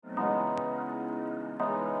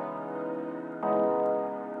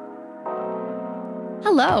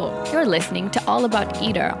Hello, you're listening to All About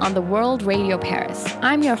ITER on the World Radio Paris.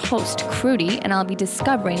 I'm your host, Kruti, and I'll be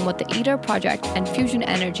discovering what the ITER project and fusion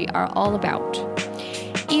energy are all about.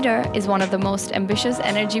 ITER is one of the most ambitious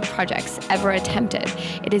energy projects ever attempted.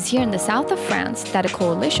 It is here in the south of France that a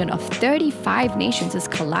coalition of 35 nations is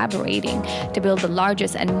collaborating to build the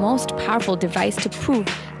largest and most powerful device to prove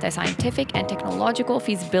the scientific and technological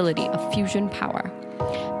feasibility of fusion power.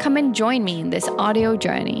 Come and join me in this audio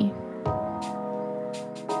journey.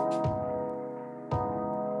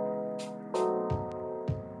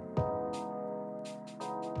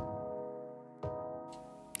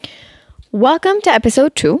 Welcome to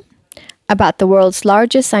episode 2 about the world's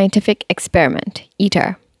largest scientific experiment,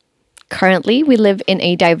 ITER. Currently, we live in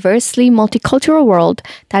a diversely multicultural world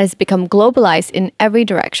that has become globalized in every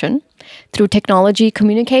direction through technology,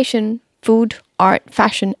 communication, food, art,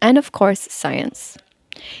 fashion, and of course, science.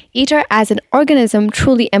 ITER as an organism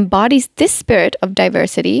truly embodies this spirit of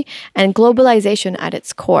diversity and globalization at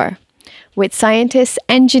its core. With scientists,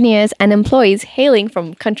 engineers, and employees hailing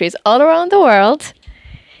from countries all around the world,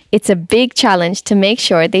 it's a big challenge to make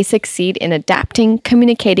sure they succeed in adapting,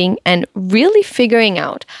 communicating, and really figuring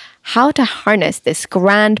out how to harness this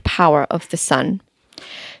grand power of the sun.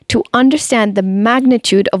 To understand the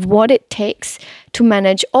magnitude of what it takes to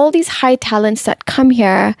manage all these high talents that come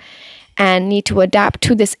here and need to adapt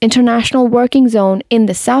to this international working zone in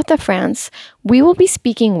the south of France, we will be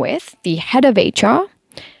speaking with the head of HR,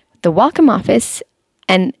 the Welcome Office,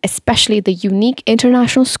 and especially the unique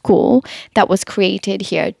international school that was created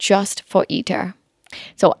here just for ITER.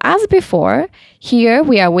 So as before, here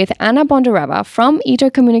we are with Anna Bondareva from ITER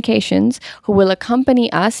Communications, who will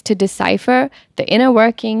accompany us to decipher the inner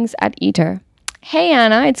workings at ITER. Hey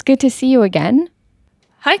Anna, it's good to see you again.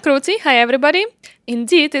 Hi Kruti, hi everybody.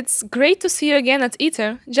 Indeed, it's great to see you again at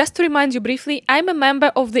ITER. Just to remind you briefly, I'm a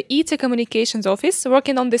member of the ITER Communications Office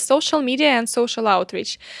working on the social media and social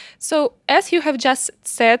outreach. So, as you have just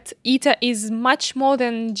said, ITER is much more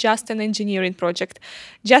than just an engineering project.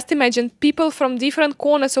 Just imagine people from different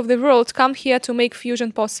corners of the world come here to make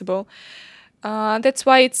fusion possible. That's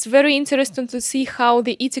why it's very interesting to see how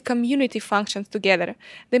the ITER community functions together.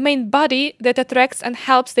 The main body that attracts and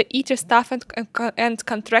helps the ITER staff and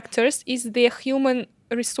contractors is the human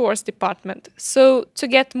resource department. So to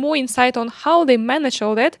get more insight on how they manage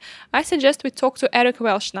all that, I suggest we talk to Eric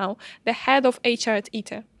Welch now, the head of HR at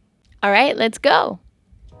ITER. All right, let's go.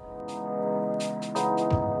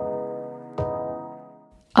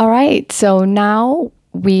 All right, so now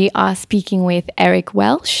we are speaking with Eric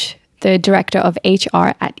Welch, the director of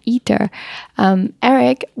HR at ITER.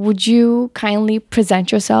 Eric, would you kindly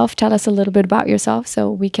present yourself? Tell us a little bit about yourself so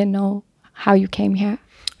we can know how you came here.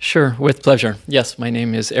 Sure, with pleasure. Yes, my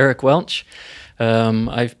name is Eric Welch.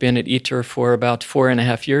 I've been at ITER for about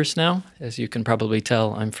 4.5 years now. As you can probably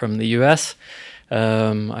tell, I'm from the US.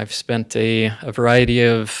 I've spent a variety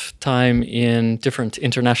of time in different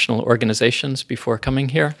international organizations before coming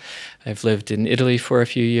here. I've lived in Italy for a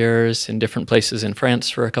few years, in different places in France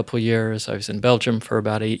for a couple of years. I was in Belgium for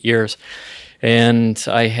about 8 years. And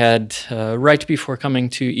I had, right before coming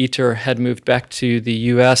to ITER, had moved back to the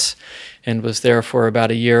US and was there for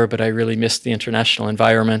about a year, but I really missed the international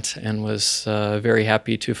environment and was very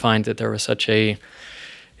happy to find that there was such an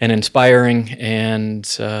inspiring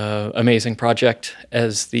and amazing project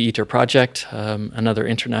as the ITER project, another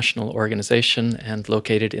international organization and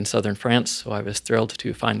located in southern France. So I was thrilled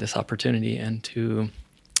to find this opportunity and to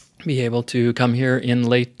be able to come here in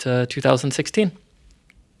late 2016.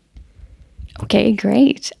 Okay,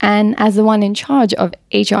 great. And as the one in charge of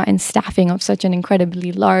HR and staffing of such an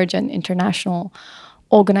incredibly large and international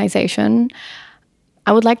organization,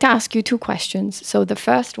 I would like to ask you 2 questions. So the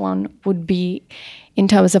first one would be, in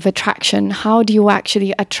terms of attraction, how do you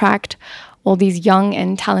actually attract all these young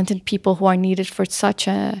and talented people who are needed for such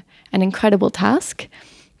an incredible task?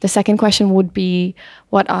 The second question would be,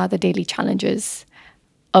 what are the daily challenges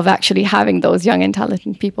of actually having those young and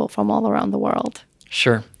talented people from all around the world?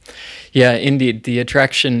 Sure. Yeah, indeed. The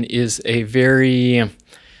attraction is a very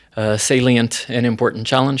salient and important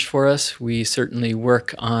challenge for us. We certainly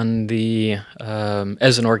work on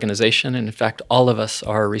as an organization, and in fact, all of us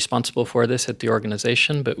are responsible for this at the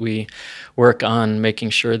organization, but we work on making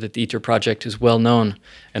sure that the ITER project is well known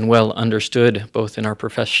and well understood, both in our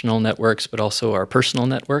professional networks, but also our personal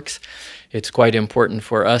networks. It's quite important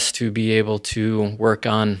for us to be able to work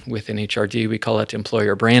on, within HRD, we call it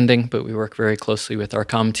employer branding, but we work very closely with our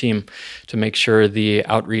comm team to make sure the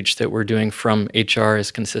outreach that we're doing from HR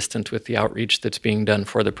is consistent with the outreach that's being done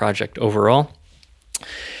for the project overall.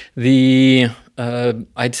 The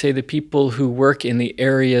I'd say the people who work in the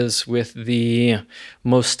areas with the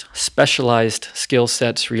most specialized skill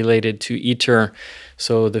sets related to ITER,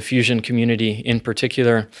 so the fusion community in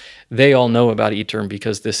particular, they all know about ITER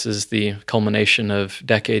because this is the culmination of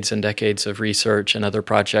decades and decades of research and other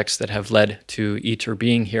projects that have led to ITER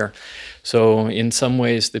being here. So in some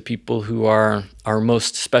ways, the people who are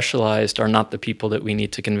most specialized are not the people that we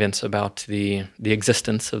need to convince about the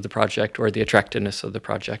existence of the project or the attractiveness of the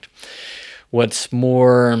project. What's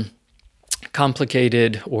more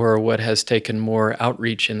complicated, or what has taken more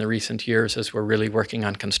outreach in the recent years as we're really working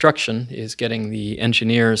on construction, is getting the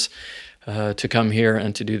engineers to come here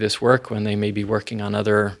and to do this work when they may be working on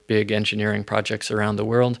other big engineering projects around the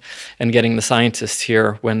world, and getting the scientists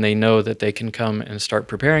here when they know that they can come and start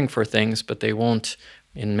preparing for things, but they won't,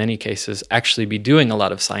 in many cases, actually be doing a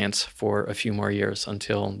lot of science for a few more years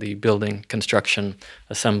until the building, construction,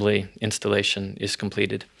 assembly, installation is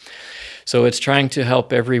completed. So it's trying to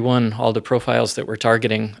help everyone, all the profiles that we're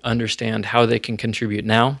targeting, understand how they can contribute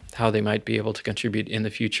now, how they might be able to contribute in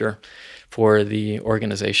the future for the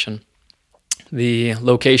organization. The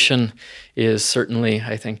location is certainly,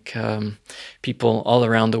 I think, people all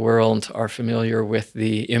around the world are familiar with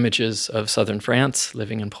the images of southern France.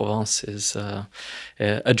 Living in Provence is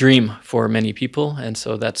a dream for many people, and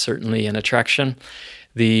so that's certainly an attraction.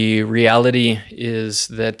 The reality is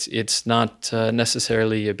that it's not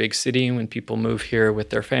necessarily a big city when people move here with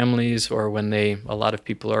their families, or when a lot of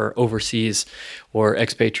people are overseas or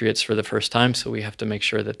expatriates for the first time. So we have to make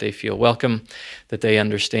sure that they feel welcome, that they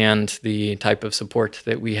understand the type of support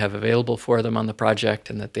that we have available for them on the project,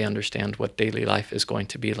 and that they understand what daily life is going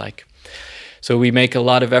to be like. So we make a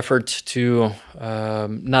lot of effort to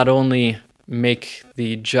not only make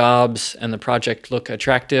the jobs and the project look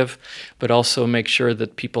attractive, but also make sure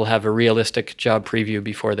that people have a realistic job preview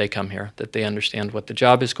before they come here, that they understand what the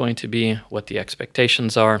job is going to be, what the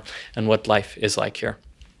expectations are, and what life is like here.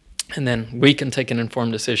 And then we can take an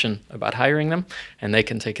informed decision about hiring them, and they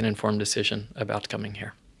can take an informed decision about coming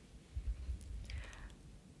here.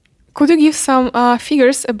 Could you give some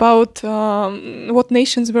figures about what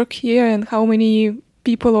nations work here and how many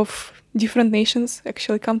people of different nations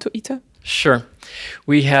actually come to ITER? Sure.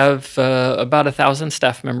 We have about 1,000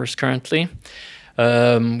 staff members currently.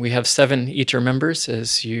 We have 7 ITER members,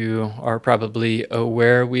 as you are probably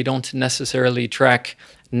aware. We don't necessarily track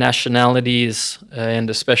nationalities,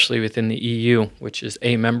 and especially within the EU, which is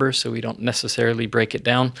a member, so we don't necessarily break it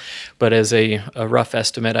down. But as a rough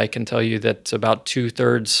estimate, I can tell you that about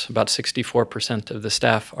 2/3, about 64% of the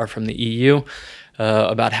staff are from the EU.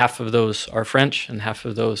 About half of those are French, and half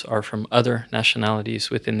of those are from other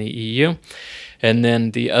nationalities within the EU. And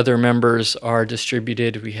then the other members are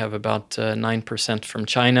distributed. We have about 9% from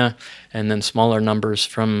China, and then smaller numbers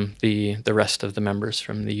from the rest of the members,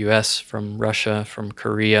 from the US, from Russia, from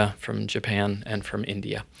Korea, from Japan, and from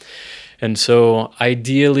India. And so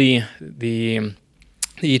ideally, the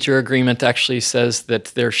ITER agreement actually says that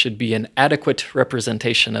there should be an adequate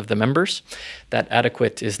representation of the members. That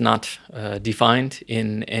adequate is not defined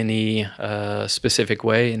in any specific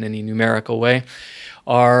way, in any numerical way.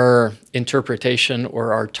 Our interpretation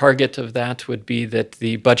or our target of that would be that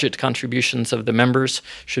the budget contributions of the members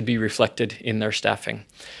should be reflected in their staffing.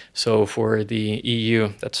 So for the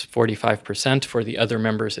EU, that's 45%. For the other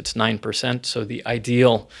members, it's 9%. So the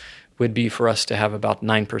ideal would be for us to have about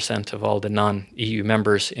 9% of all the non-EU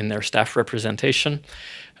members in their staff representation.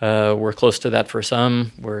 We're close to that for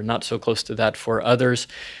some, we're not so close to that for others,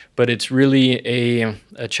 but it's really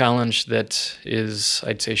a challenge that is,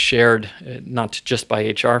 I'd say, shared not just by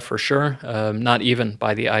HR for sure, not even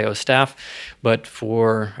by the IO staff, but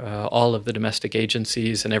for all of the domestic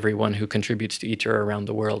agencies and everyone who contributes to ITER around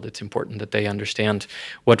the world. It's important that they understand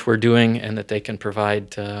what we're doing and that they can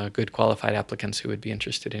provide good qualified applicants who would be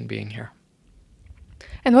interested in being here.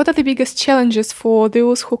 And what are the biggest challenges for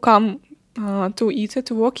those who come to ITER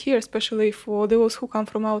to work here, especially for those who come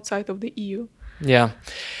from outside of the EU? Yeah.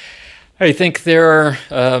 I think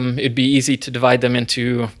it'd be easy to divide them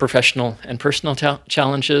into professional and personal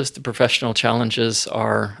challenges. The professional challenges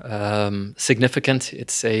are significant.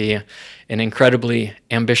 It's an incredibly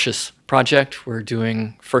ambitious project. We're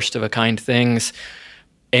doing first-of-a-kind things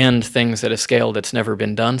and things at a scale that's never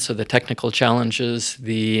been done. So the technical challenges,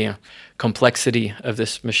 the complexity of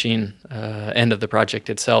this machine and of the project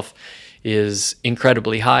itself is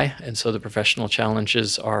incredibly high. And so the professional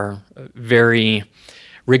challenges are very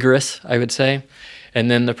rigorous, I would say.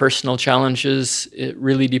 And then the personal challenges, it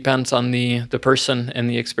really depends on the person and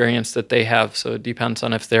the experience that they have. So it depends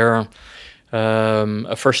on if they're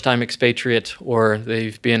a first-time expatriate or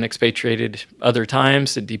they've been expatriated other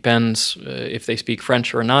times. It depends if they speak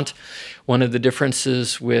French or not. One of the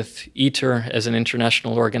differences with ITER as an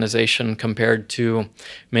international organization compared to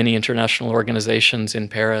many international organizations in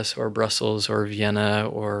Paris or Brussels or Vienna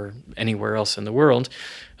or anywhere else in the world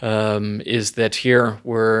is that here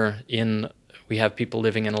we have people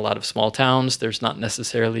living in a lot of small towns. There's not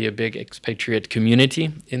necessarily a big expatriate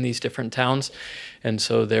community in these different towns. And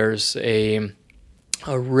so there's a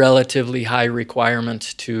relatively high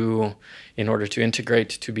requirement in order to integrate,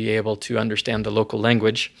 to be able to understand the local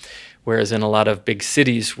language. Whereas in a lot of big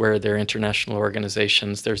cities where they're international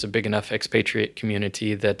organizations, there's a big enough expatriate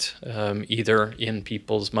community that either in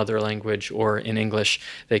people's mother language or in English,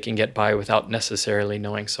 they can get by without necessarily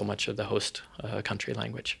knowing so much of the host country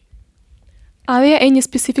language. Are there any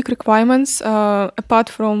specific requirements apart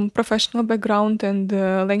from professional background and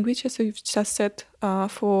language, as you've just said,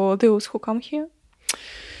 for those who come here?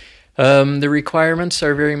 The requirements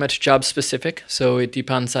are very much job specific, so it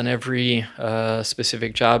depends on every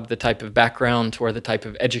specific job, the type of background or the type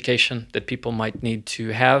of education that people might need to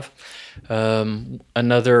have.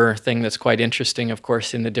 Another thing that's quite interesting, of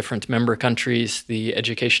course, in the different member countries, the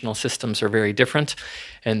educational systems are very different.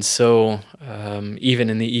 And so even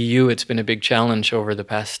in the EU, it's been a big challenge over the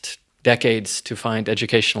past decades to find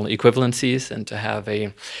educational equivalencies and to have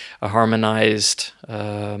a harmonized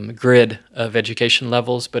grid of education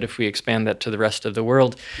levels. But if we expand that to the rest of the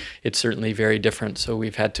world, it's certainly very different. So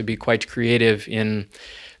we've had to be quite creative in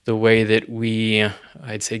the way that we,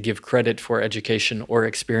 I'd say, give credit for education or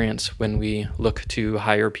experience when we look to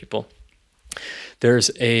hire people.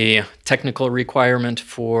 There's a technical requirement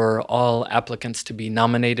for all applicants to be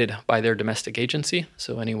nominated by their domestic agency.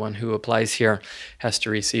 So anyone who applies here has to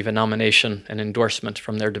receive a nomination, an endorsement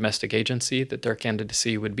from their domestic agency that their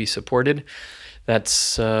candidacy would be supported.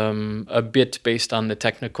 That's a bit based on the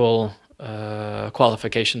technical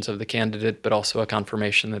qualifications of the candidate, but also a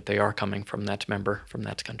confirmation that they are coming from that member, from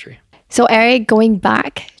that country. So Eric, going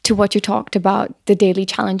back to what you talked about, the daily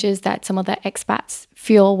challenges that some of the expats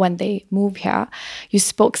feel when they move here, you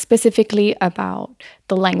spoke specifically about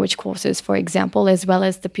the language courses, for example, as well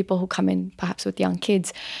as the people who come in perhaps with young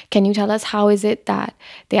kids. Can you tell us how is it that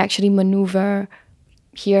they actually maneuver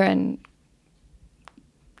here and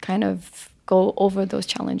kind of go over those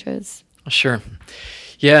challenges? Sure.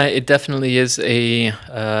 Yeah, it definitely is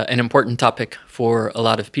an important topic for a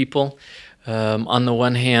lot of people. On the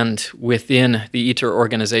one hand, within the ITER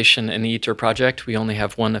organization and the ITER project, we only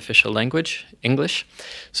have one official language, English.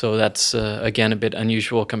 So that's, again, a bit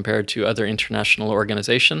unusual compared to other international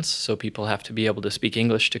organizations. So people have to be able to speak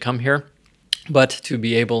English to come here. But to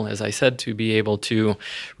be able, as I said, to be able to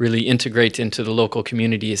really integrate into the local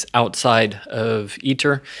communities outside of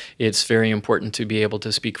ITER, it's very important to be able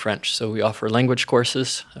to speak French. So we offer language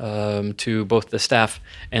courses to both the staff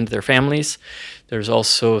and their families. There's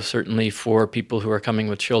also certainly for people who are coming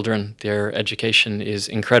with children, their education is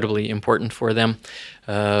incredibly important for them.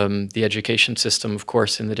 The education system, of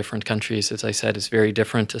course, in the different countries, as I said, is very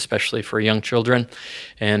different, especially for young children.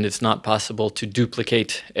 And it's not possible to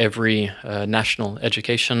duplicate every national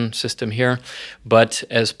education system here. But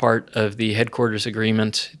as part of the headquarters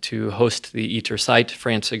agreement to host the ITER site,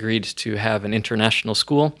 France agreed to have an international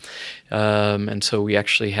school. And so we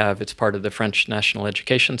actually it's part of the French national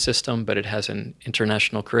education system, but it has an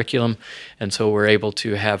international curriculum. And so we're able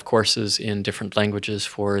to have courses in different languages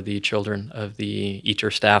for the children of the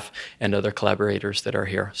ITER staff and other collaborators that are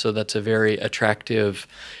here. So that's a very attractive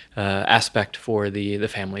aspect for the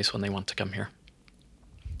families when they want to come here.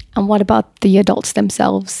 And what about the adults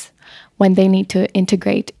themselves when they need to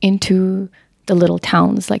integrate into the little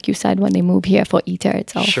towns, like you said, when they move here for ITER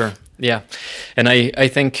itself? Sure. Yeah. And I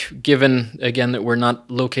think given, again, that we're not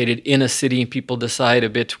located in a city, people decide a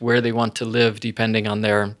bit where they want to live depending on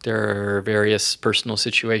their various personal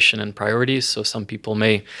situation and priorities. So some people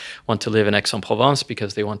may want to live in Aix-en-Provence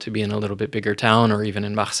because they want to be in a little bit bigger town, or even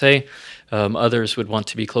in Marseille. Others would want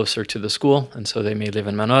to be closer to the school, and so they may live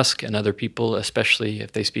in Manosque. And other people, especially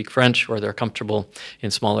if they speak French or they're comfortable in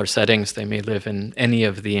smaller settings, they may live in any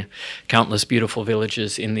of the countless beautiful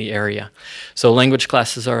villages in the area. So language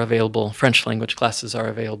classes are available. French language classes are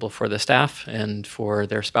available for the staff and for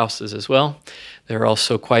their spouses as well. There are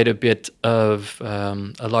also quite a bit of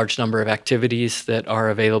a large number of activities that are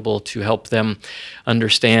available to help them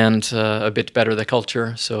understand a bit better the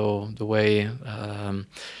culture. So the way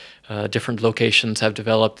different locations have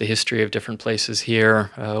developed, the history of different places here,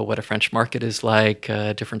 what a French market is like,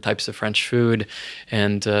 different types of French food,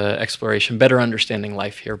 and exploration, better understanding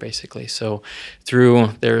life here, basically. So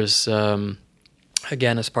there's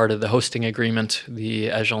again, as part of the hosting agreement, the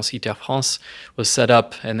Agence ITER France was set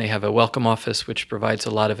up, and they have a welcome office which provides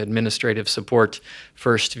a lot of administrative support,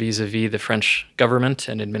 first vis-a-vis the French government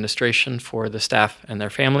and administration for the staff and their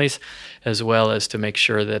families, as well as to make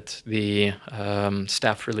sure that the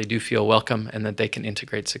staff really do feel welcome and that they can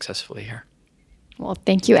integrate successfully here. Well,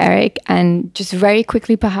 thank you, Eric. And just very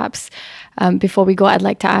quickly, perhaps, before we go, I'd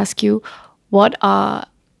like to ask you, what are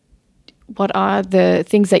the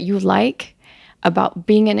things that you like about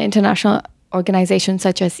being an international organization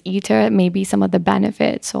such as ITER, maybe some of the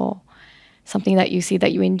benefits or something that you see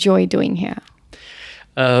that you enjoy doing here?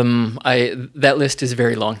 That list is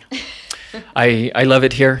very long. I love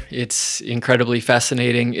it here. It's incredibly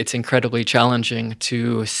fascinating. It's incredibly challenging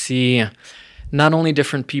to see not only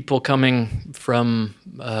different people coming from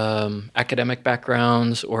academic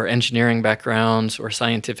backgrounds or engineering backgrounds or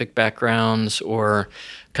scientific backgrounds or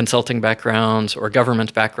consulting backgrounds or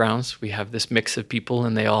government backgrounds. We have this mix of people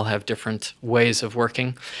and they all have different ways of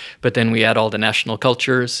working. But then we add all the national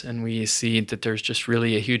cultures and we see that there's just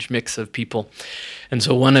really a huge mix of people. And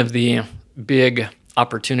so one of the big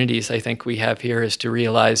opportunities I think we have here is to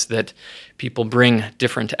realize that people bring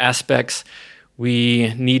different aspects.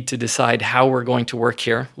 We need to decide how we're going to work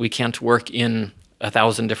here. We can't work in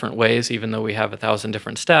 1,000 different ways, even though we have 1,000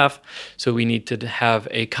 different staff. So we need to have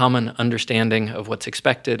a common understanding of what's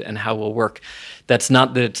expected and how we'll work. That's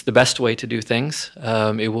not that it's the best way to do things.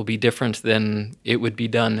 It will be different than it would be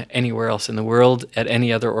done anywhere else in the world, at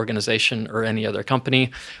any other organization or any other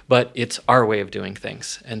company, but it's our way of doing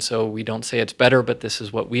things. And so we don't say it's better, but this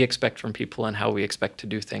is what we expect from people and how we expect to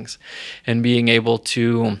do things. And being able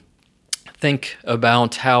to think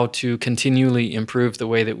about how to continually improve the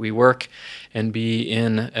way that we work and be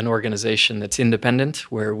in an organization that's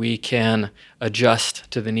independent, where we can adjust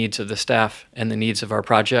to the needs of the staff and the needs of our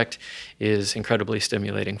project, is incredibly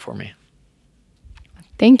stimulating for me.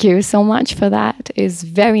 Thank you so much for that. It's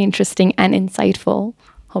very interesting and insightful.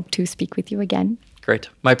 Hope to speak with you again. Great.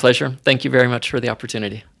 My pleasure. Thank you very much for the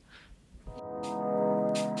opportunity.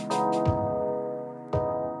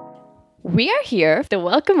 We are here, the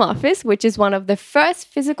Welcome Office, which is one of the first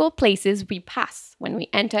physical places we pass when we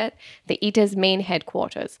enter the ITER's main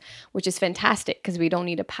headquarters, which is fantastic because we don't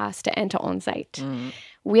need a pass to enter on site.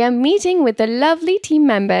 We are meeting with the lovely team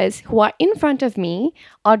members who are in front of me,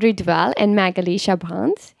 Audrey Duval and Magali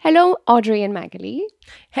Chabrand. Hello, Audrey and Magali.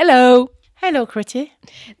 Hello. Hello, Crotty.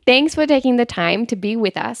 Thanks for taking the time to be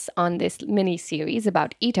with us on this mini-series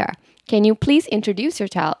about ITER. Can you please introduce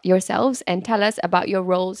yourselves and tell us about your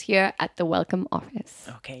roles here at the Welcome Office?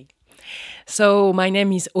 Okay. So my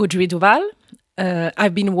name is Audrey Duval.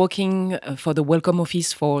 I've been working for the Welcome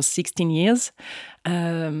Office for 16 years.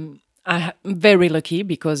 I'm very lucky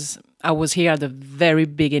because I was here at the very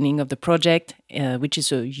beginning of the project, which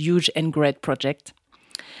is a huge and great project.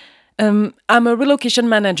 I'm a relocation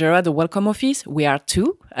manager at the Welcome Office. We are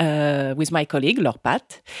two, with my colleague,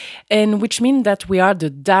 Lorpat, and which means that we are the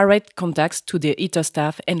direct contacts to the ITER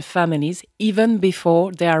staff and families even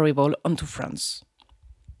before their arrival onto France.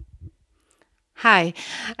 Hi,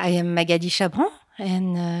 I am Magali Chabrand,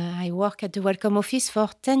 and I work at the Welcome Office for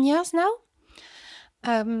 10 years now.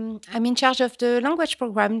 I'm in charge of the language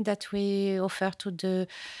program that we offer to the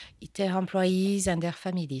ITER employees and their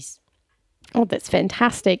families. Oh, that's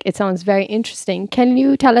fantastic. It sounds very interesting. Can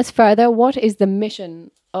you tell us further, what is the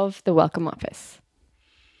mission of the Welcome Office?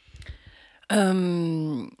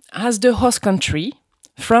 As the host country,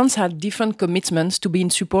 France had different commitments to be in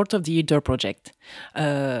support of the ITER project,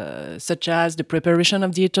 such as the preparation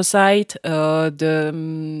of the ITER site,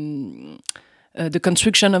 the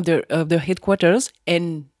construction of the headquarters,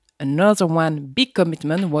 and another one big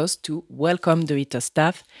commitment was to welcome the ITER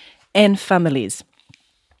staff and families,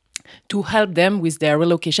 to help them with their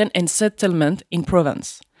relocation and settlement in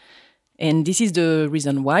Provence. And this is the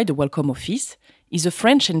reason why the Welcome Office is a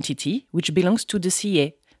French entity which belongs to the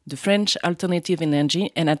CEA, the French Alternative Energy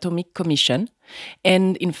and Atomic Commission.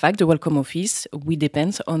 And in fact, the Welcome Office, we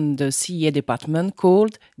depend on the CEA department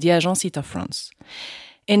called the Agence ITER France.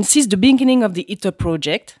 And since the beginning of the ITER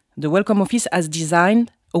project, the Welcome Office has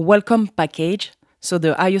designed a welcome package so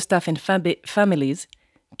the IO staff and families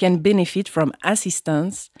can benefit from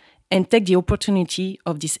assistance and take the opportunity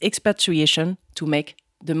of this expatriation to make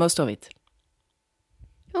the most of it.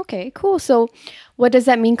 Okay, cool. So what does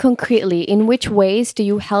that mean concretely? In which ways do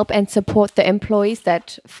you help and support the employees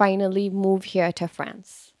that finally move here to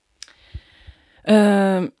France?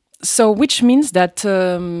 So which means that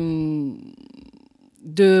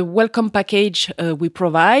the welcome package we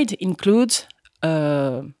provide includes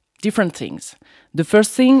different things. The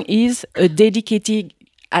first thing is a dedicated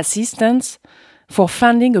assistance for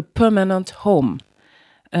finding a permanent home.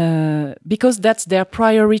 because that's their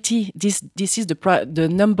priority. This is the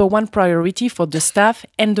number one priority for the staff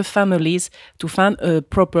and the families to find a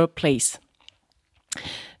proper place.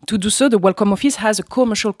 To do so, the Welcome Office has a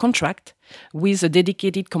commercial contract with a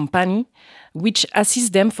dedicated company which assists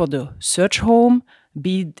them for the search home,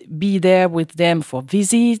 be there with them for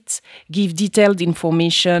visits, give detailed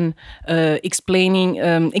information,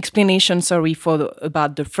 explanation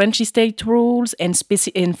about the French estate rules and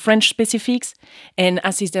French specifics, and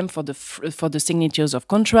assist them for the signatures of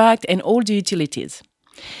contract and all the utilities.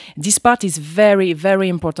 This part is very, very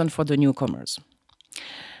important for the newcomers.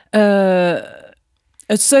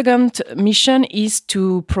 A second mission is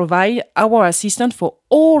to provide our assistance for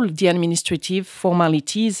all the administrative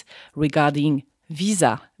formalities regarding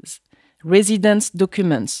visas, residence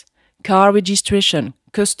documents, car registration,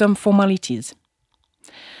 custom formalities.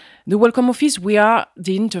 The Welcome Office, we are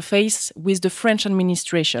the interface with the French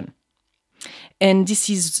administration. And this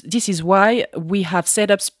is why we have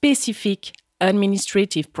set up specific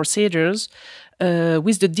administrative procedures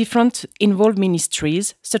with the different involved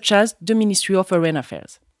ministries, such as the Ministry of Foreign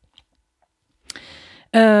Affairs.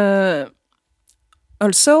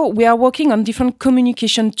 Also, we are working on different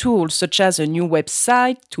communication tools, such as a new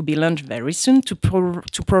website to be launched very soon to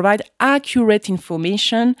provide accurate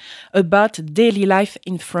information about daily life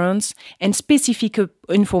in France and specific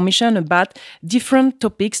information about different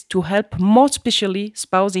topics to help more especially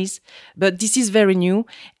spouses. But this is very new,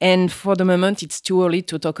 and for the moment, it's too early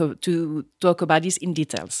to talk about this in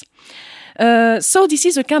details. So this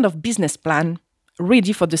is a kind of business plan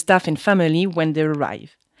ready for the staff and family when they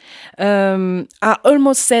arrive. I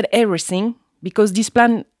almost said everything because this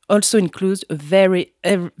plan also includes a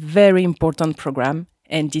very important program,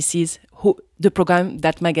 and this is the program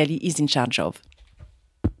that Magali is in charge of.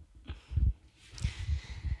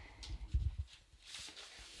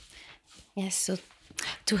 Yes, so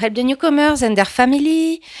to help the newcomers and their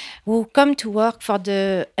family who come to work for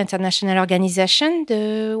the international organization,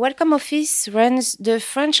 the Welcome Office runs the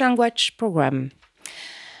French language program.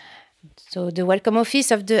 So the Welcome Office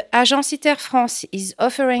of the Agence ITER France is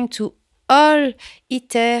offering to all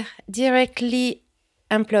ITER directly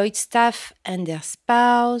employed staff and their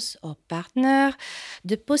spouse or partner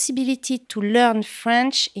the possibility to learn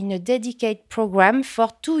French in a dedicated program for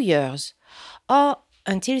 2 years or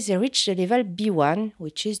until they reach the level B1,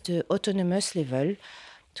 which is the autonomous level,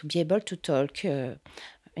 to be able to talk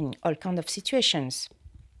in all kinds of situations.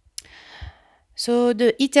 So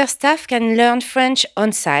the ITER staff can learn French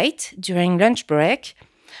on site during lunch break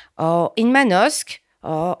or in Manosque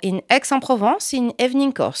or in Aix-en-Provence in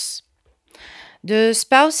evening course. The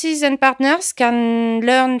spouses and partners can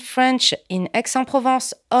learn French in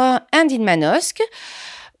Aix-en-Provence and in Manosque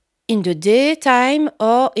in the daytime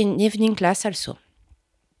or in evening class also.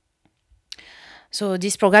 So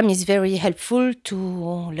this program is very helpful to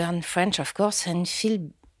learn French, of course, and feel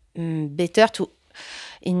better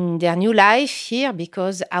in their new life here,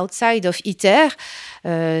 because outside of ITER,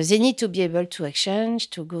 they need to be able to exchange,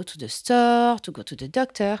 to go to the store, to go to the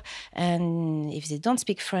doctor. And if they don't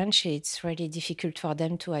speak French, it's really difficult for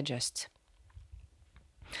them to adjust.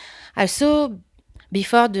 Also,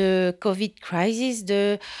 before the COVID crisis,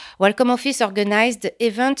 the Welcome Office organized the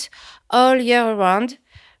event all year round.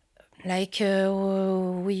 Like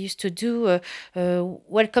we used to do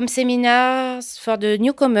welcome seminars for the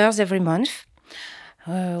newcomers every month.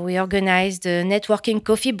 We organized a networking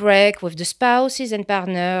coffee break with the spouses and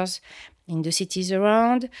partners in the cities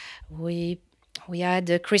around. We had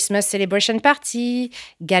a Christmas celebration party,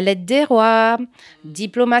 galette des rois,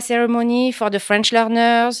 diploma ceremony for the French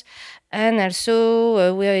learners, and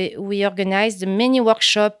also we organized many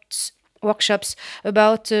workshops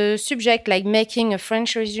about subjects like making a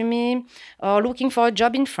French resume or looking for a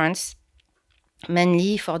job in France,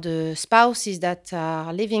 mainly for the spouses that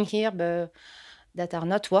are living here but that are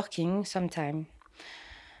not working sometime.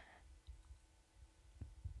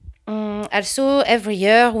 Also, every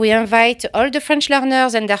year we invite all the French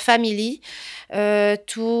learners and their family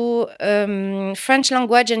to French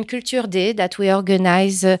Language and Culture Day that we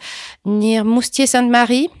organize near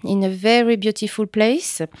Moustier-Sainte-Marie in a very beautiful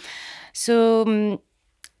place. So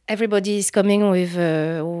everybody is coming with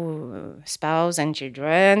spouse and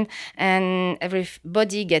children, and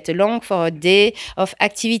everybody get along for a day of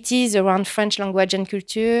activities around French language and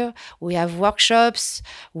culture. We have workshops,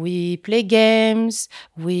 we play games,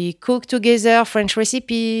 we cook together French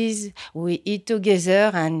recipes, we eat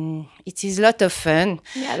together, and it is a lot of fun.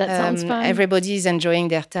 Yeah, that sounds fun. Everybody is enjoying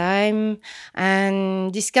their time,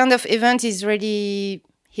 and this kind of event is really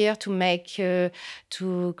here to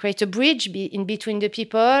create a bridge in between the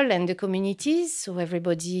people and the communities, so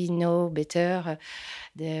everybody know better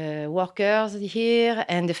the workers here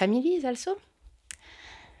and the families also.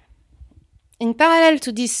 In parallel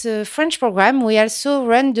to this French program, we also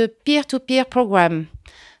run the peer-to-peer program.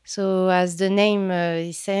 So as the name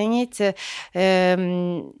is saying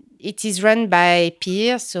it is run by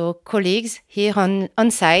peers, so colleagues here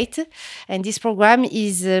on site. And this program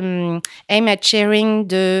is aimed at sharing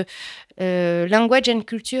the language and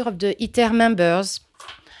culture of the ITER members.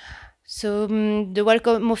 So the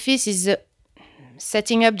Welcome Office is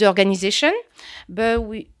setting up the organization, but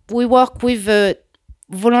we work with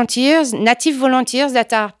volunteers, native volunteers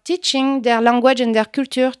that are teaching their language and their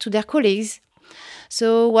culture to their colleagues.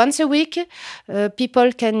 So once a week,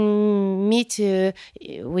 people can meet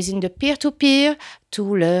within the peer-to-peer to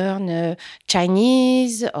learn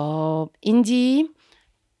Chinese or Hindi,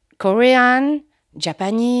 Korean,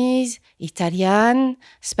 Japanese, Italian,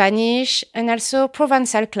 Spanish, and also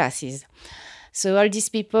Provençal classes. So all these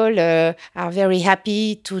people are very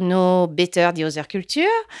happy to know better the other culture,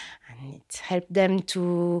 and it helps them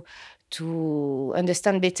to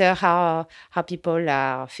understand better how people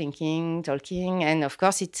are thinking, talking, and of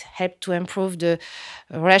course it helps to improve the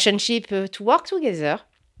relationship to work together.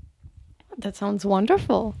 That sounds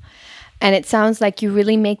wonderful. And it sounds like you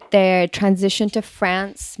really make their transition to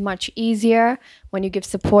France much easier when you give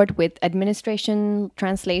support with administration,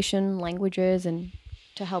 translation, languages, and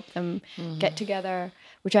to help them get together,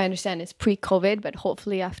 which I understand is pre-COVID, but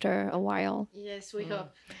hopefully after a while. Yes, we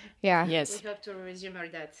hope. Yeah. Yes. We hope to resume all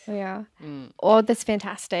that. Yeah. Oh, that's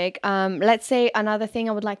fantastic. Let's say another thing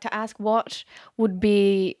I would like to ask, what would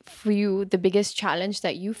be for you the biggest challenge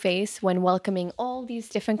that you face when welcoming all these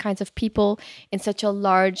different kinds of people in such a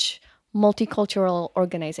large multicultural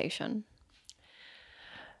organization?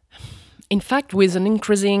 In fact, with an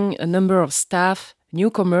increasing number of staff,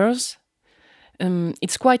 newcomers,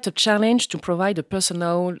 it's quite a challenge to provide a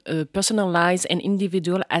personalized and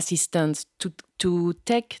individual assistance to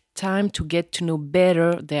take time to get to know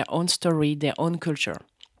better their own story, their own culture.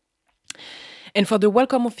 And for the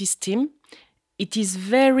Welcome Office team, it is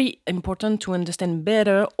very important to understand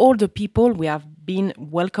better all the people we have been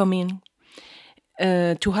welcoming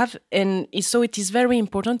so it is very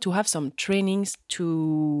important to have some trainings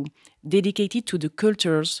dedicated to the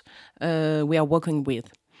cultures we are working with,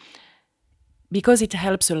 because it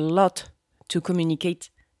helps a lot to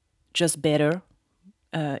communicate just better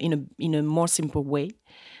in a more simple way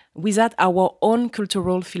without our own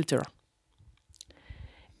cultural filter.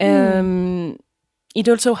 It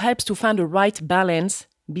also helps to find the right balance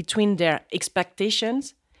between their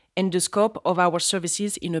expectations and the scope of our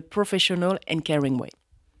services in a professional and caring way.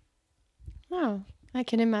 Oh, I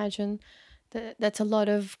can imagine that's a lot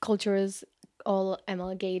of cultures all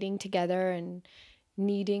amalgamating together and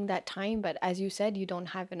needing that time. But as you said, you don't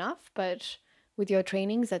have enough. But with your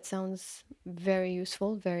trainings, that sounds very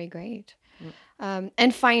useful, very great.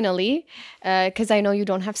 And finally, because I know you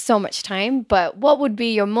don't have so much time, but what would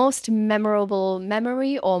be your most memorable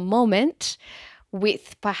memory or moment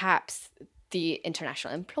with perhaps the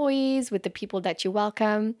international employees, with the people that you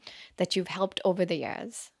welcome, that you've helped over the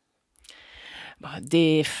years?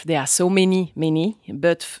 There are so many,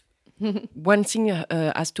 but one thing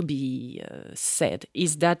has to be said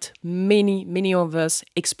is that many of us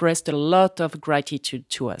expressed a lot of gratitude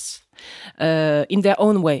to us in their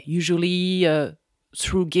own way, usually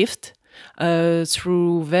through gift,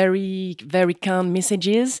 through very, very kind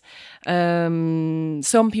messages.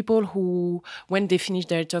 Some people who, when they finish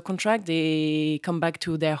their tour contract, they come back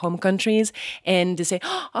to their home countries and they say,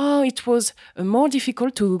 "Oh, it was more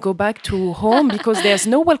difficult to go back to home because there's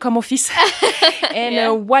no welcome office." And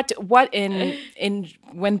and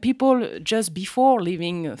when people just before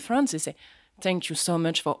leaving France, they say, "Thank you so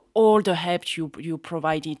much for all the help you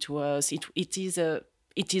provided to us. It is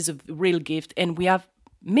a real gift," and we have.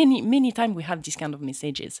 Many times we have this kind of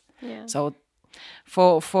messages. Yeah. So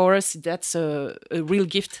for us, that's a real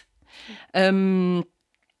gift. And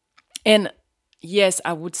yes,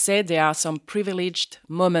 I would say there are some privileged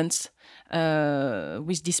moments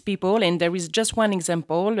with these people. And there is just one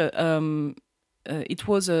example. It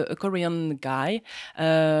was a Korean guy.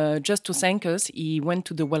 Just to thank us, he went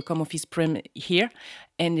to the Welcome Office here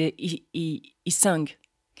and he sang.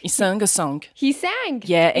 He sang a song. He sang?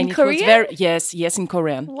 Yeah, and in it Korean? was yes, in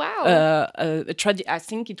Korean. Wow. I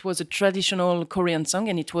think it was a traditional Korean song,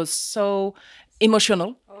 and it was so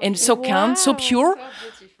emotional and so calm, so pure. So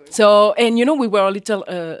beautiful. So, and we were a little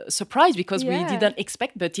surprised because we Yeah. didn't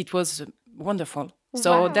expect, but it was wonderful.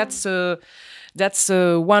 So Wow. that's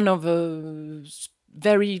one of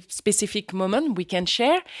very specific moment we can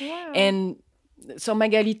share. And so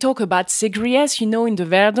Magali talk about Ségriès, in the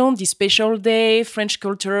Verdon, this special day, French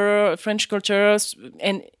culture,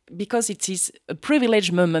 and because it is a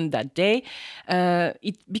privileged moment that day,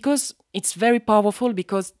 because it's very powerful,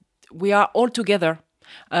 because we are all together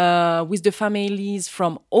with the families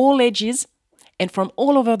from all ages and from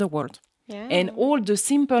all over the world. Yeah. And all the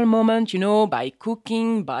simple moments, by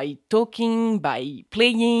cooking, by talking, by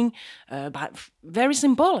playing, but very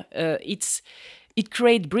simple. It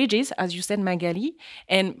creates bridges, as you said, Magali.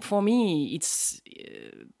 And for me, it's,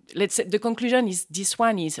 let's say, the conclusion is this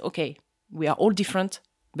one is, okay, we are all different,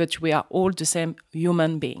 but we are all the same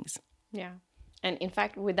human beings. Yeah. And in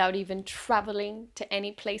fact, without even traveling to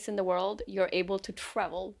any place in the world, you're able to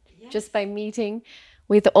travel just by meeting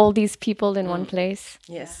with all these people in one place.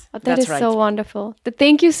 Yes, That that's is right. so wonderful.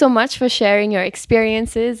 Thank you so much for sharing your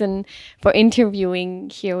experiences and for interviewing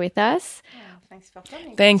here with us. Thanks for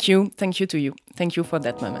coming. Thank you to you. Thank you for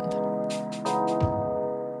that moment.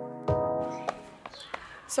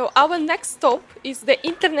 So our next stop is the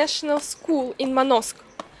International School in Manosque.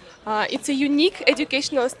 It's a unique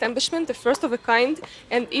educational establishment, the first of a kind,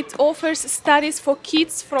 and it offers studies for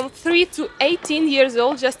kids from 3 to 18 years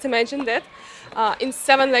old, just imagine that, in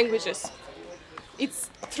 7 languages. It's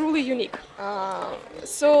truly unique.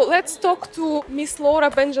 So let's talk to Miss Laura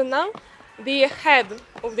Benjannin, the head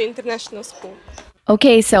of the International School.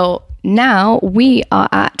 Okay, so now we are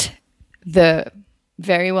at the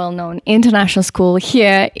very well-known international school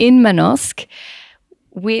here in Manosque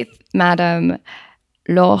with Madame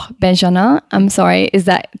Laure Benjannin. I'm sorry, is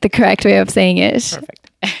that the correct way of saying it? Perfect.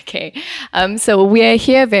 Okay, so we are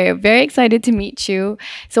here very, very excited to meet you.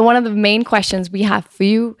 So one of the main questions we have for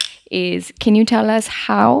you is, can you tell us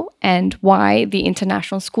how and why the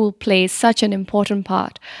international school plays such an important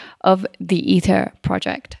part of the ITER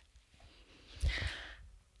project?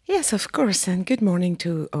 Yes, of course, and good morning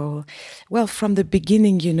to all. Well, from the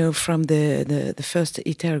beginning, from the first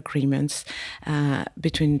ITER agreements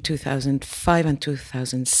between 2005 and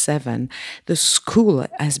 2007, the school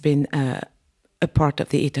has been a part of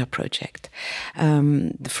the ITER project.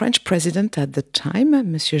 The French president at the time,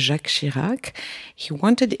 Monsieur Jacques Chirac, he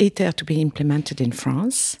wanted ITER to be implemented in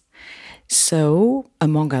France. So,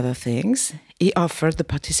 among other things, he offered the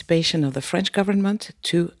participation of the French government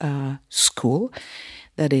to a school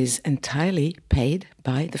that is entirely paid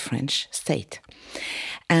by the French state.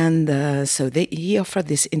 And he offered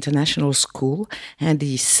this international school, and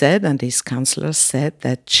he said, and his counselors said,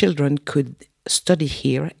 that children could study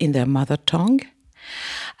here in their mother tongue.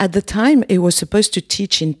 At the time, it was supposed to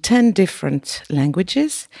teach in 10 different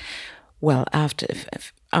languages. Well, after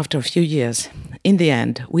a few years, in the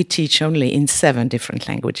end, we teach only in 7 different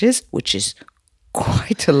languages, which is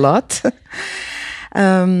quite a lot.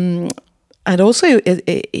 And also,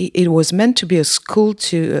 it was meant to be a school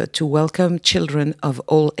to welcome children of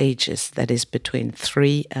all ages, that is between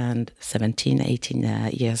 3 and 17, 18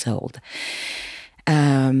 years old.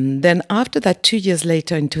 Then after that, 2 years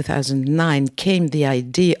later, in 2009, came the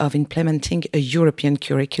idea of implementing a European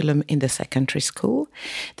curriculum in the secondary school.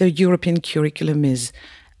 The European curriculum is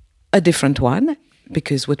a different one,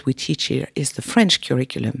 because what we teach here is the French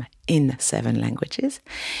curriculum in 7 languages.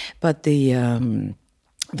 But the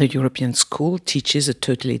European school teaches a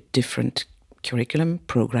totally different curriculum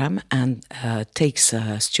program and takes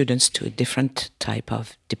students to a different type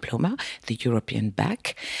of diploma, the European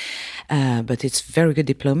BAC. But it's a very good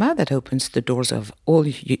diploma that opens the doors of all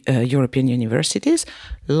European universities,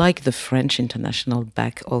 like the French international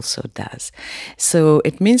BAC also does. So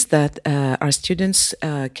it means that our students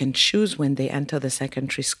can choose when they enter the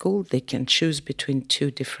secondary school, they can choose between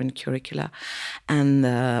 2 different curricula, and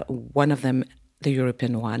one of them, the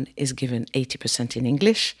European one, is given 80% in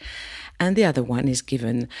English, and the other one is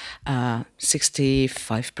given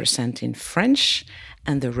 65% in French,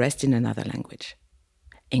 and the rest in another language.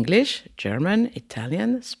 English, German,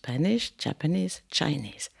 Italian, Spanish, Japanese,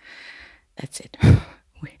 Chinese. That's it.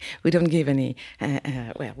 We don't give any,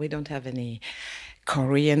 we don't have any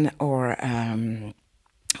Korean or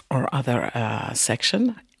other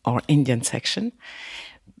section, or Indian section.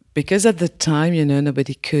 Because at the time,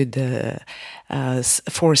 nobody could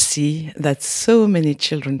foresee that so many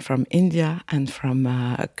children from India and from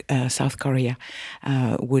South Korea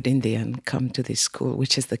would in the end come to this school,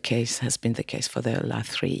 which is the case, has been the case for the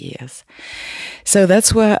last 3 years. So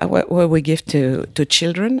that's where we give to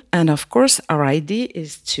children. And of course, our idea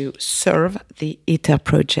is to serve the ITER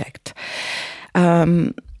project.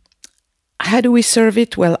 How do we serve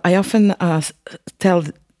it? Well, I often tell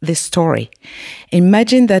this story.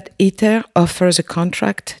 Imagine that ITER offers a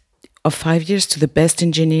contract of 5 years to the best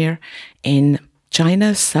engineer in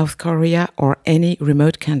China, South Korea, or any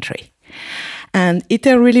remote country. And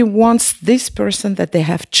ITER really wants this person that they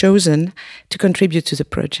have chosen to contribute to the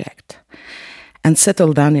project and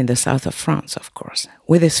settle down in the south of France, of course,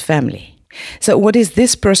 with his family. So what is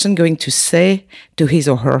this person going to say to his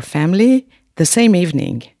or her family the same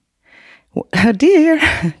evening? Dear,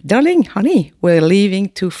 darling, honey, we're leaving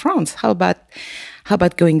to France. How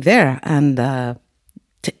about going there and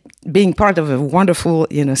being part of a wonderful,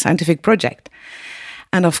 scientific project?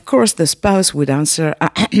 And of course, the spouse would answer,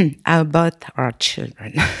 how about our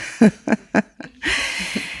children?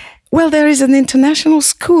 Well, there is an international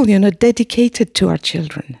school, dedicated to our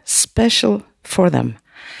children, special for them.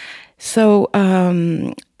 So,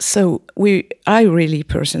 I really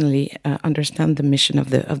personally understand the mission of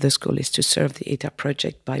the school is to serve the ITER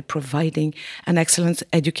project by providing an excellent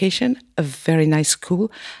education, a very nice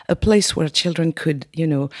school, a place where children could,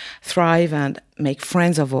 thrive and make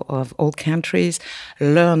friends of all countries,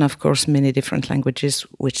 learn, of course, many different languages,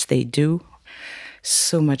 which they do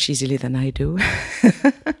so much easily than I do,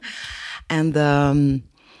 and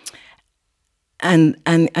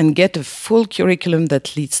get a full curriculum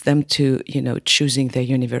that leads them to, choosing their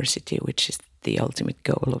university, which is the ultimate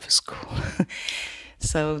goal of a school.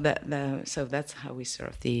 So that's how we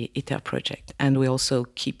serve the ITER project, and we also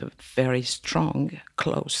keep a very strong,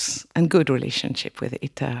 close, and good relationship with the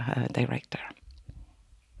ITER director.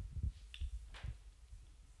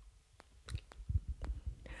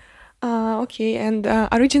 Okay, and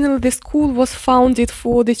originally the school was founded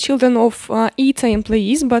for the children of ITER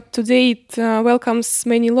employees, but today it welcomes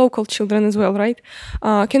many local children as well, right?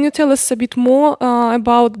 Can you tell us a bit more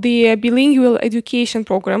about the bilingual education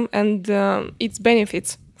program and its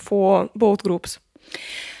benefits for both groups?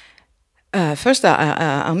 First,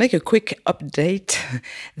 I'll make a quick update.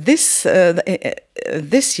 This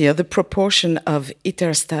year, the proportion of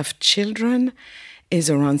ITER staff children is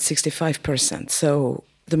around 65%. So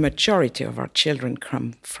the majority of our children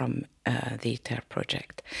come from the ITER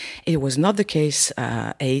project. It was not the case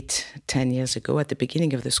 8-10 years ago at the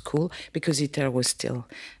beginning of the school, because ITER was still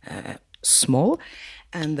small.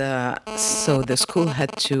 And so the school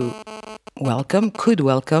had to could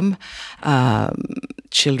welcome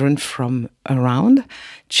children from around,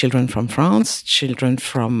 children from France, children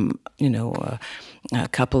from,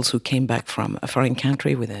 couples who came back from a foreign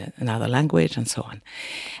country with another language and so on.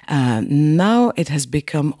 Now it has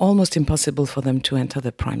become almost impossible for them to enter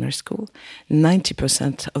the primary school.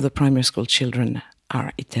 90% of the primary school children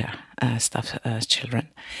are ITER staff children.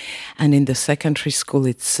 And in the secondary school,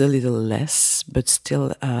 it's a little less, but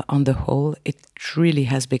still, on the whole, it really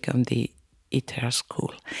has become the ITER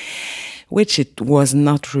school, which it was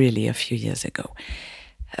not really a few years ago.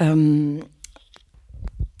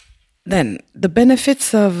 Then, the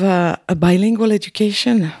benefits of a bilingual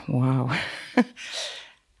education, wow.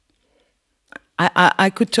 I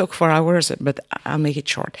could talk for hours, but I'll make it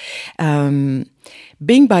short.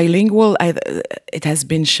 Being bilingual, it has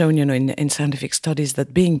been shown, in scientific studies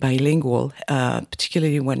that being bilingual,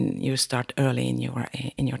 particularly when you start early in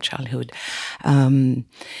your childhood,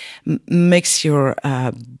 makes your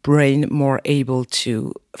brain more able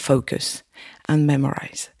to focus and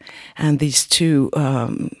memorize. And these two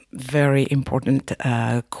very important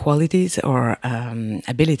qualities or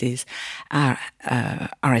abilities are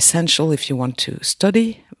essential if you want to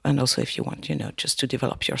study, and also if you want, just to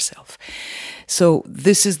develop yourself. So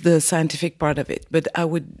this is the scientific part of it, but I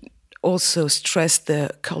would also stress the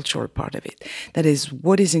cultural part of it. That is,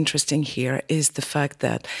 what is interesting here is the fact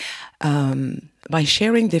that by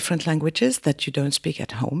sharing different languages that you don't speak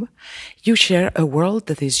at home, you share a world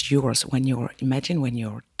that is yours. Imagine when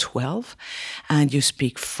you're 12 and you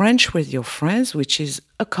speak French with your friends, which is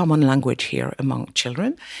a common language here among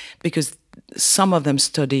children, because some of them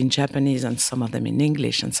study in Japanese and some of them in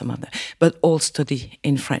English and but all study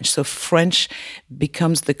in French. So French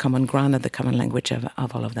becomes the common ground and the common language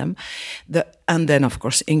of all of them. And then, of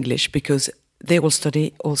course, English, because they will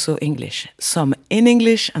study also English. Some in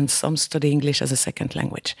English and some study English as a second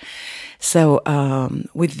language. So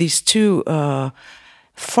with these two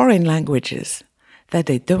foreign languages that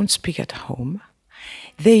they don't speak at home,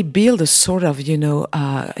 they build a sort of,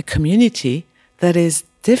 a community that is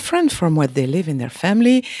different from what they live in their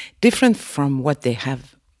family, different from what they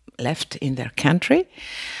have left in their country,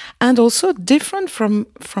 and also different from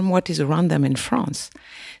what is around them in France.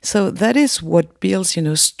 So that is what builds,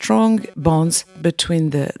 strong bonds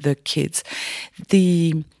between the kids.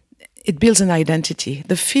 It builds an identity,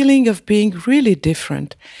 the feeling of being really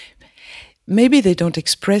different. Maybe they don't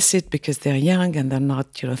express it because they're young and they're not,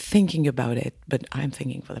 thinking about it, but I'm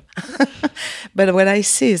thinking for them. But what I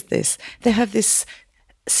see is this: they have this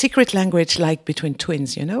secret language like between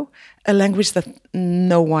twins, a language that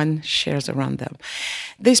no one shares around them.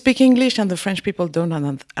 They speak English and the French people don't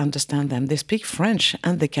understand them. They speak French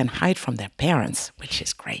and they can hide from their parents, which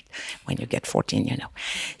is great when you get 14,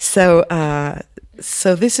 So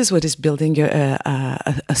this is what is building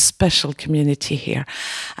a special community here.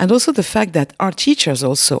 And also the fact that our teachers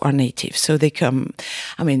also are native. So they come,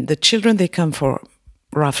 the children, they come for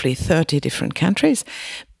roughly 30 different countries,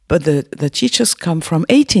 but the teachers come from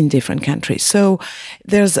 18 different countries. So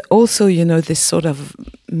there's also, this sort of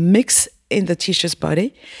mix in the teacher's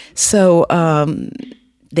body. So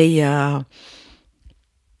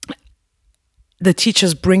the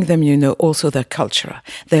teachers bring them, also their culture,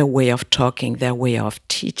 their way of talking, their way of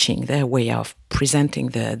teaching, their way of presenting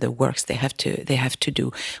the works they have to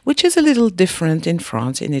do, which is a little different in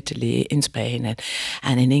France, in Italy, in Spain,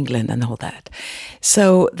 and in England and all that.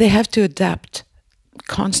 So they have to adapt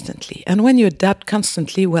constantly. And when you adapt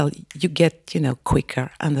constantly, well, you get, quicker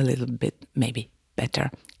and a little bit maybe better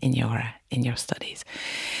in your studies.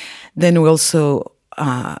 Then we also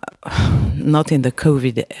not in the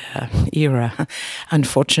COVID era,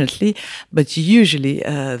 unfortunately, but usually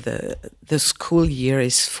the school year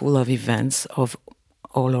is full of events of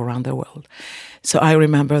all around the world. So I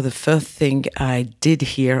remember the first thing I did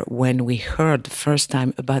here when we heard the first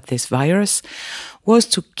time about this virus was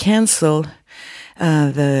to cancel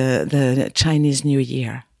the Chinese New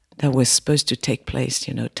Year that was supposed to take place,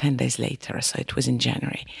 10 days later. So it was in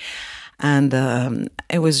January. And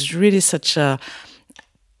it was really such a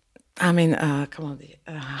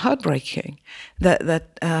heartbreaking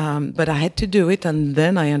but I had to do it, and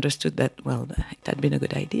then I understood that it had been a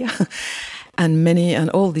good idea, and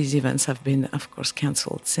all these events have been, of course,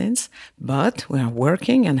 cancelled since. But we are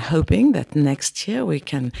working and hoping that next year we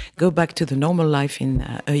can go back to the normal life in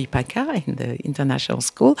EIPACA, in the international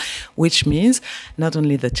school, which means not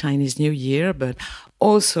only the Chinese New Year but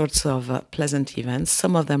all sorts of pleasant events.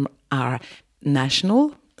 Some of them are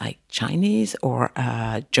national, like Chinese or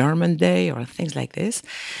German Day or things like this.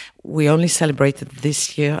 We only celebrated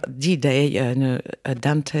this year D-Day,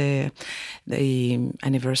 Dante, the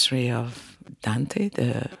anniversary of Dante,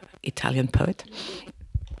 the Italian poet.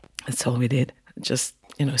 That's all we did, just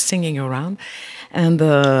singing around, and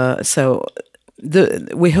so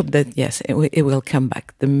we hope that yes, it will come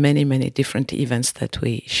back. The many different events that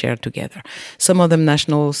we share together. Some of them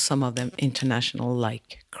national, some of them international,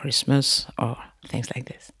 like Christmas or things like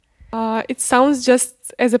this. It sounds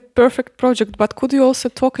just as a perfect project, but could you also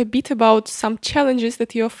talk a bit about some challenges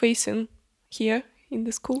that you're facing here in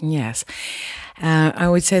the school? Yes. I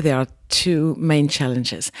would say there are two main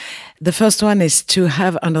challenges. The first one is to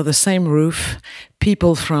have under the same roof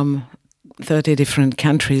people from 30 different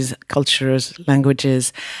countries, cultures,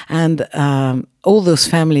 languages, and all those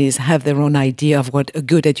families have their own idea of what a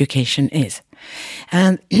good education is.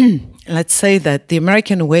 And let's say that the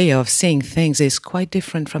American way of seeing things is quite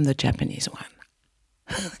different from the Japanese one.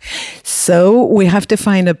 So we have to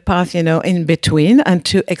find a path, in between, and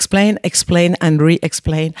to explain, and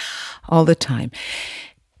re-explain all the time.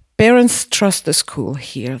 Parents trust the school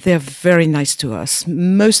here. They're very nice to us.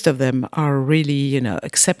 Most of them are really,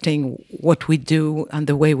 accepting what we do and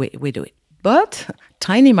the way we do it. But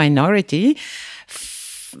tiny minority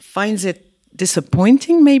finds it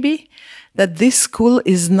disappointing, maybe, that this school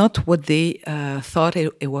is not what they thought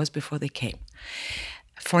it was before they came.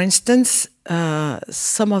 For instance,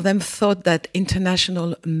 some of them thought that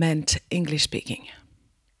international meant English speaking,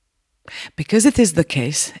 because it is the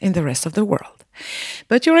case in the rest of the world.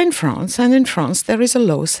 But you're in France, and in France there is a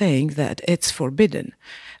law saying that it's forbidden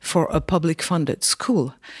for a public funded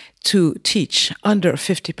school to teach under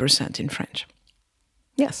 50% in French.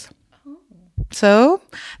 Yes. So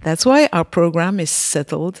that's why our program is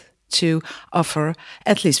settled to offer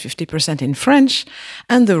at least 50% in French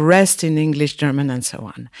and the rest in English, German, and so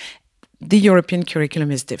on. The European curriculum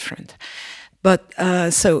is different. But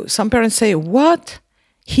so some parents say, what?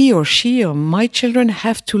 He or she or my children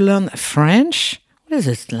have to learn French? What is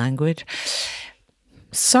this language?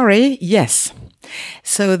 Sorry, yes.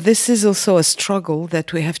 So this is also a struggle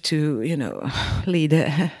that we have to, lead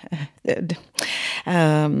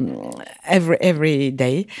every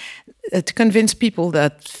day to convince people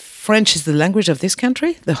that French is the language of this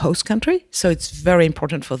country, the host country. So it's very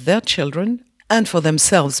important for their children and for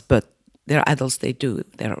themselves, but they're adults, they do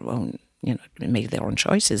their own, make their own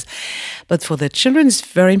choices. But for their children, it's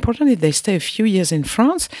very important if they stay a few years in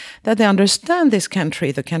France, that they understand this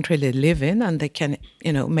country, the country they live in, and they can,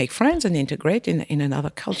 make friends and integrate in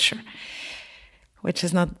another culture. which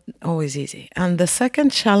is not always easy. And the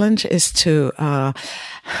second challenge is to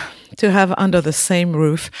have under the same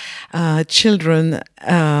roof children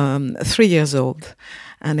 3 years old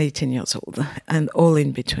and 18 years old and all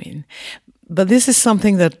in between. But this is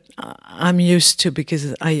something that I'm used to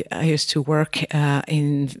because I used to work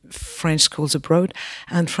in French schools abroad,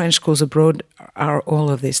 and French schools abroad are all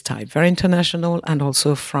of this type, very international, and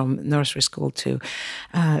also from nursery school to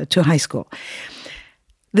high school.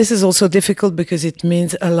 This is also difficult because it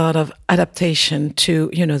means a lot of adaptation to,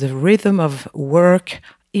 the rhythm of work,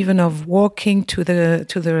 even of walking to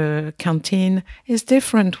the canteen is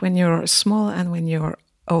different when you're small and when you're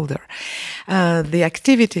older. The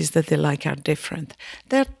activities that they like are different.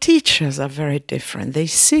 Their teachers are very different. They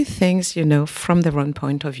see things, from their own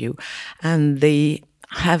point of view, and they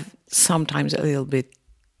have sometimes a little bit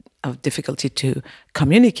of difficulty to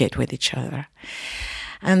communicate with each other.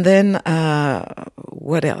 And then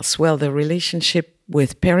what else? Well, the relationship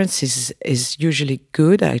with parents is usually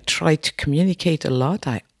good. I try to communicate a lot.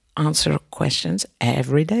 I answer questions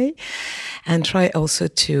every day and try also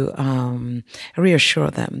to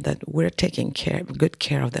reassure them that we're taking good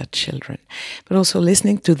care of their children, but also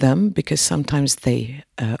listening to them because sometimes they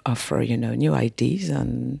offer, new ideas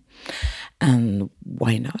and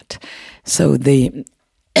why not? So the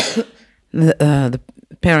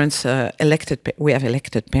parents we have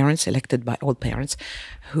elected parents, elected by all parents,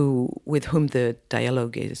 with whom the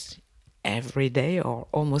dialogue is every day or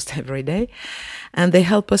almost every day, and they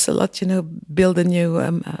help us a lot, build a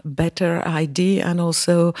new, better idea and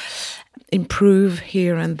also improve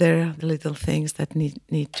here and there the little things that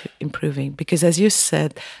need to improving. Because as you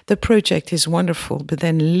said, the project is wonderful, but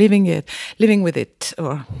then living with it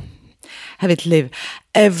or have it live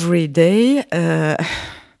every day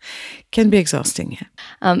can be exhausting.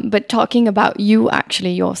 But talking about you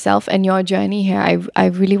actually yourself and your journey here, I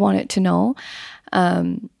really wanted to know.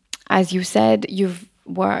 As you said, you've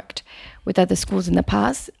worked with other schools in the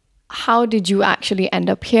past. How did you actually end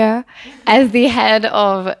up here as the head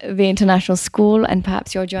of the international school, and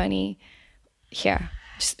perhaps your journey here?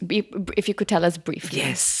 If you could tell us briefly.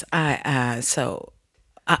 Yes. So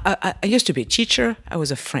I used to be a teacher. I was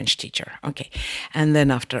a French teacher. Okay. And then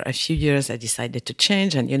after a few years, I decided to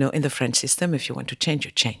change. And, in the French system, if you want to change,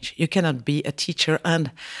 you change. You cannot be a teacher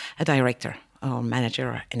and a director or manager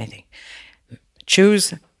or anything.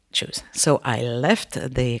 Choose. So I left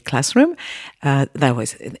the classroom. That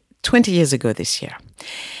was 20 years ago this year.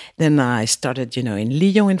 Then I started, in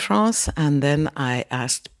Lyon in France. And then I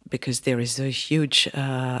asked, because there is a huge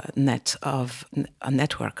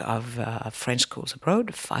network of French schools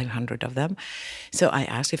abroad, 500 of them. So I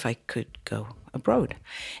asked if I could go abroad.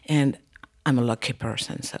 And I'm a lucky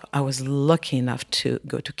person. So I was lucky enough to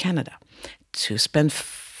go to Canada to spend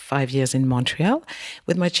 5 years in Montreal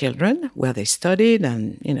with my children, where they studied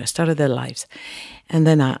and started their lives. And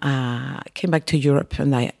then I came back to Europe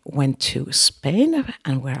and I went to Spain,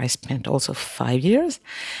 and where I spent also 5 years.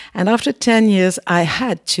 And after 10 years, I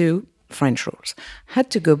had to, French rules, had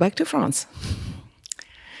to go back to France.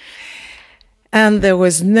 And there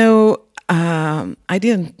was no, I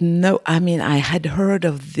didn't know, I had heard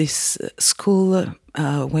of this school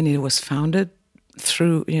when it was founded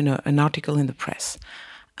through, an article in the press.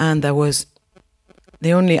 And that was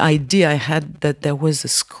the only idea I had, that there was a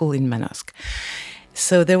school in Manosque.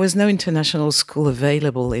 So there was no international school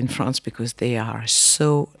available in France because they are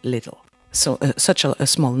so little, so such a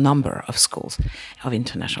small number of schools, of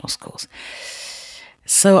international schools.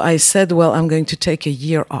 So I said, well, I'm going to take a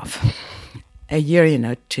year off,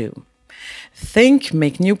 to think,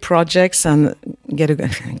 make new projects, and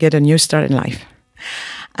get a new start in life.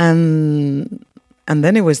 And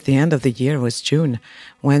then it was the end of the year, it was June,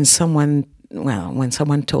 when someone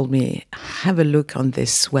told me, have a look on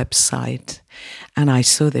this website. And I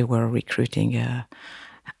saw they were recruiting a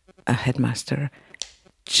headmaster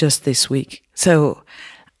just this week. So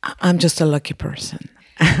I'm just a lucky person.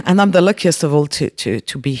 And I'm the luckiest of all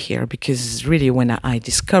to be here, because really when I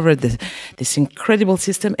discovered this incredible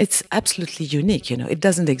system, it's absolutely unique. It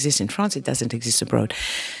doesn't exist in France, it doesn't exist abroad.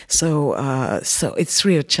 So it's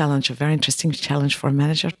really a challenge, a very interesting challenge for a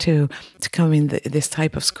manager to come in this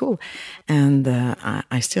type of school. And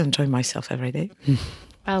I still enjoy myself every day.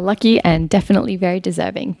 Well, lucky and definitely very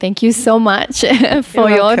deserving. Thank you so much for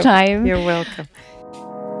your time. You're welcome.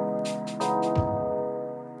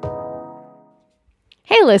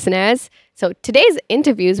 Hey, listeners. So today's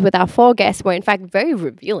interviews with our 4 guests were in fact very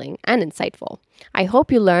revealing and insightful. I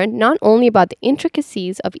hope you learned not only about the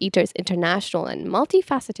intricacies of ITER's international and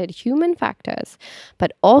multifaceted human factors,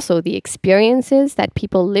 but also the experiences that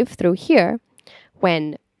people live through here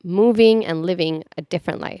when moving and living a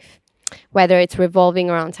different life. whether it's revolving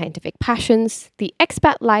around scientific passions, the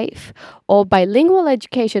expat life, or bilingual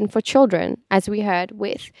education for children, as we heard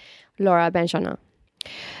with Laura Benjannin.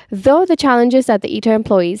 Though the challenges that the ITER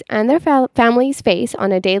employees and their families face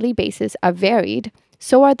on a daily basis are varied,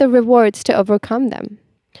 so are the rewards to overcome them.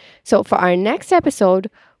 So for our next episode,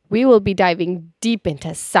 we will be diving deep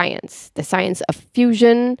into science, the science of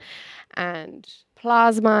fusion and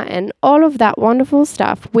plasma and all of that wonderful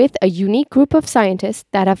stuff with a unique group of scientists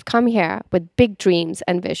that have come here with big dreams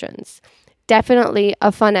and visions. Definitely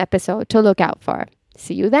a fun episode to look out for.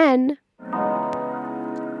 See you then.